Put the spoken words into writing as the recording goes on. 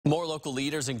More local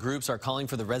leaders and groups are calling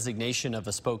for the resignation of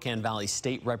a Spokane Valley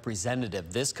state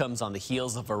representative. This comes on the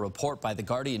heels of a report by the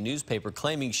Guardian newspaper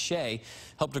claiming Shea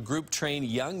helped a group train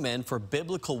young men for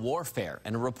biblical warfare,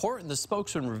 and a report in the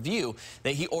Spokesman Review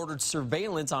that he ordered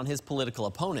surveillance on his political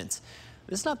opponents.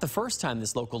 This is not the first time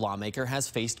this local lawmaker has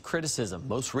faced criticism.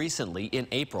 Most recently, in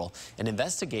April, an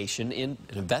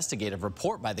investigative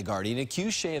report by the Guardian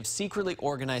accused Shea of secretly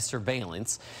organized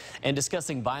surveillance and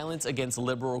discussing violence against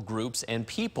liberal groups and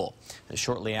people. And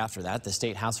shortly after that, the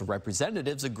State House of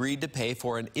Representatives agreed to pay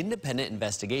for an independent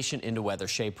investigation into whether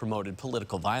Shea promoted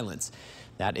political violence.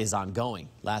 That is ongoing.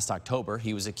 Last October,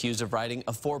 he was accused of writing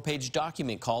a 4-page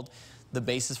document called The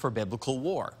Basis for Biblical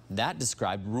War. That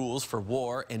described rules for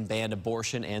war and banned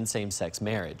abortion and same-sex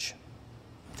marriage.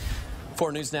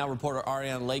 4 News Now reporter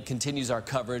Ariana Lake continues our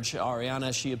coverage.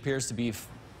 Ariana, Shea appears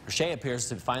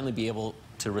to finally be able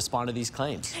to respond to these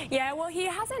claims. Yeah, well, he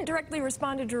hasn't directly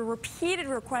responded to a repeated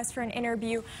request for an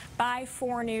interview by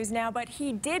 4 News Now, but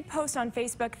he did post on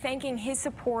Facebook thanking his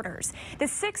supporters. The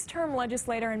 6th-term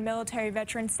legislator and military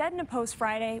veteran said in a post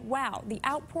Friday, "Wow, the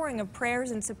outpouring of prayers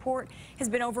and support has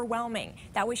been overwhelming."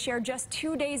 That was shared just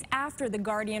 2 days after the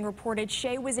Guardian reported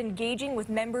Shea was engaging with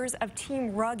members of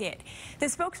Team Rugged. The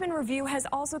Spokesman Review has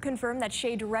also confirmed that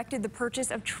Shea directed the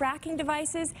purchase of tracking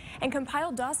devices and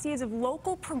compiled dossiers of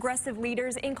local progressive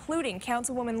leaders, including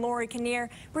Councilwoman Lori Kinnear,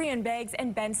 Brian Beggs,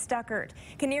 and Ben Stuckert.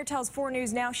 Kinnear tells 4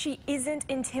 News Now she isn't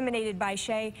intimidated by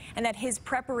Shea and that his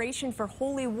preparation for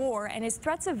holy war and his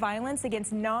threats of violence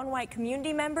against non-white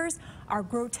community members are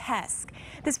grotesque.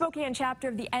 The Spokane chapter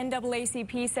of the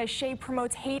NAACP says Shea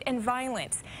promotes hate and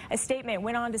violence. A statement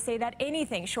went on to say that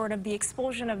anything short of the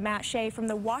expulsion of Matt Shea from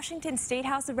the Washington State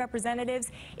House of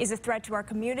Representatives is a threat to our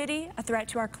community, a threat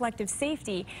to our collective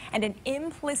safety, and an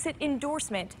implicit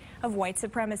endorsement of white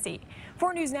supremacy.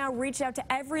 4 News Now reached out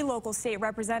to every local state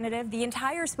representative, the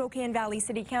entire Spokane Valley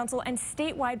City Council, and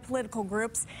statewide political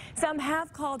groups. Some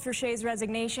have called for Shea's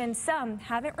resignation. Some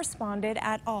haven't responded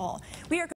at all. We are